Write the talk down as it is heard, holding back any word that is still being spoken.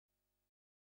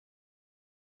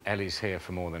Ellie's here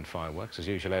for More Than Fireworks. As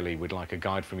usual, Ellie, we'd like a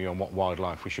guide from you on what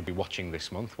wildlife we should be watching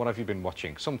this month. What have you been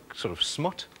watching? Some sort of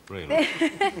smut, really?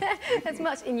 As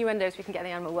much innuendo as we can get in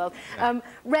the animal world. Yeah.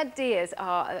 Red deers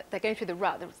they're going through the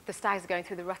rut. The stags are going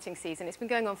through the rutting season. It's been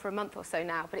going on for a month or so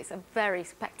now, but it's a very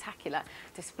spectacular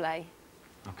display.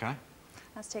 OK.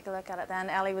 Let's take a look at it then.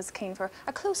 Ellie was keen for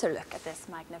a closer look at this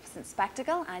magnificent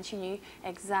spectacle, and she knew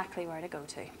exactly where to go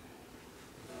to.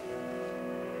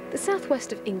 The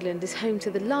southwest of England is home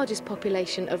to the largest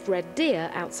population of red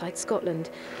deer outside Scotland.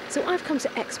 So I've come to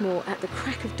Exmoor at the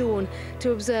crack of dawn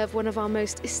to observe one of our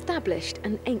most established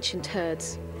and ancient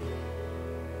herds.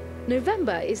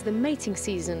 November is the mating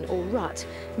season, or rut,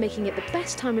 making it the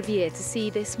best time of year to see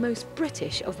this most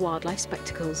British of wildlife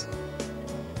spectacles.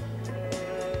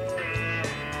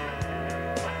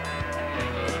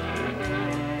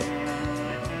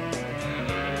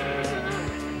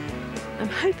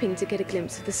 I'm hoping to get a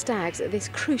glimpse of the stags at this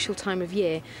crucial time of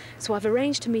year, so I've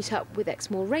arranged to meet up with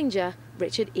Exmoor Ranger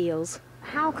Richard Eales.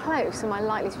 How close am I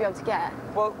likely to be able to get?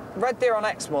 Well, red deer on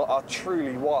Exmoor are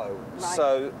truly wild, right.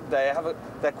 So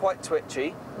they're quite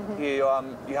twitchy.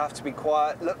 Mm-hmm. You have to be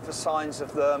quiet, look for signs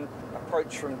of them,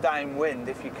 approach from downwind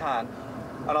if you can.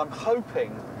 And I'm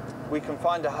hoping we can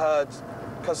find a herd,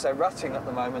 because they're rutting at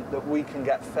the moment, that we can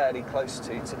get fairly close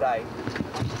to today.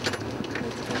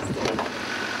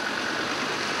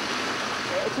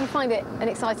 Do you find it an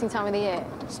exciting time of the year?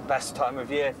 It's the best time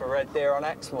of year for red deer on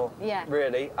Exmoor. Yeah.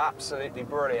 Really, absolutely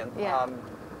brilliant. Yeah.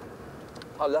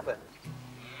 I love it.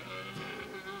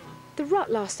 The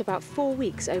rut lasts about 4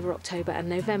 weeks over October and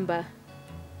November.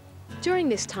 During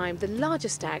this time, the larger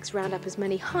stags round up as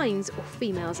many hinds or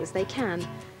females as they can,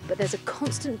 but there's a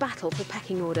constant battle for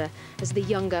pecking order as the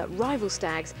younger rival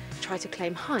stags try to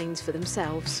claim hinds for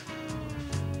themselves.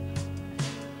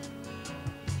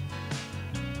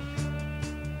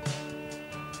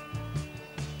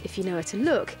 If you know where to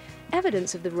look,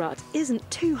 evidence of the rut isn't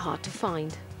too hard to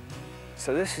find.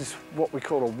 So this is what we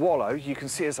call a wallow. You can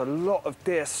see there's a lot of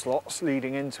deer slots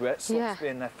leading into it, slots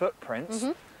being their footprints.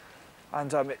 Mm-hmm.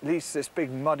 And it leads to this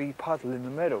big muddy puddle in the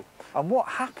middle. And what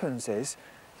happens is,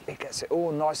 it gets it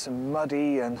all nice and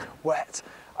muddy and wet,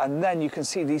 and then you can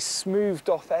see these smoothed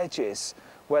off edges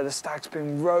where the stag's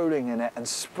been rolling in it and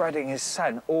spreading his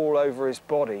scent all over his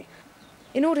body.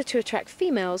 In order to attract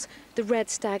females, the red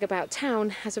stag about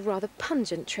town has a rather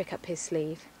pungent trick up his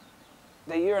sleeve.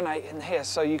 They urinate in here,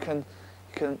 so you can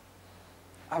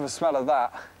have a smell of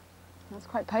that. That's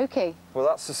quite pokey. Well,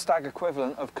 that's the stag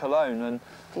equivalent of cologne, and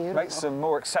beautiful. Makes them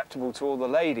more acceptable to all the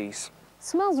ladies.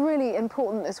 Smell's really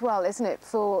important as well, isn't it,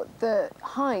 for the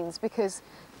hinds, because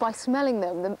by smelling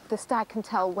them, the stag can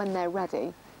tell when they're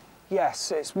ready.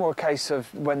 Yes, it's more a case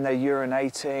of when they're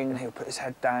urinating, he'll put his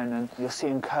head down and you'll see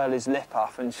him curl his lip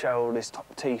up and show all his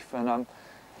top teeth. And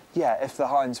yeah, if the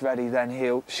hind's ready,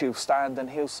 then she'll stand and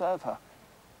he'll serve her.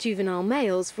 Juvenile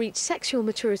males reach sexual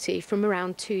maturity from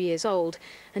around 2 years old,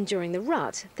 and during the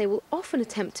rut, they will often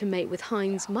attempt to mate with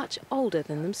hinds much older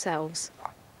than themselves.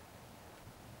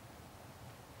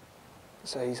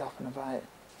 So he's up and about.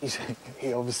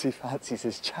 He obviously fancies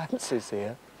his chances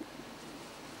here.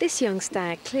 This young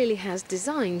stag clearly has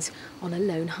designs on a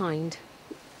lone hind.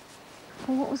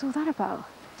 Well, what was all that about?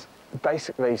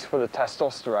 Basically, he's full of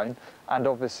testosterone, and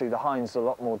obviously the hind's a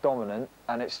lot more dominant,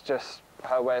 and it's just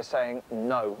her way of saying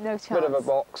no. No chance. Bit of a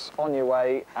box, on your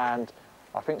way, and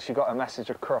I think she got a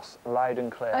message across loud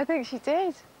and clear. I think she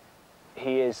did.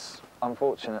 He is,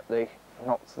 unfortunately,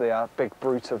 not the big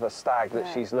brute of a stag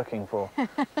that she's looking for.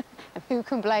 Who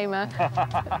can blame her?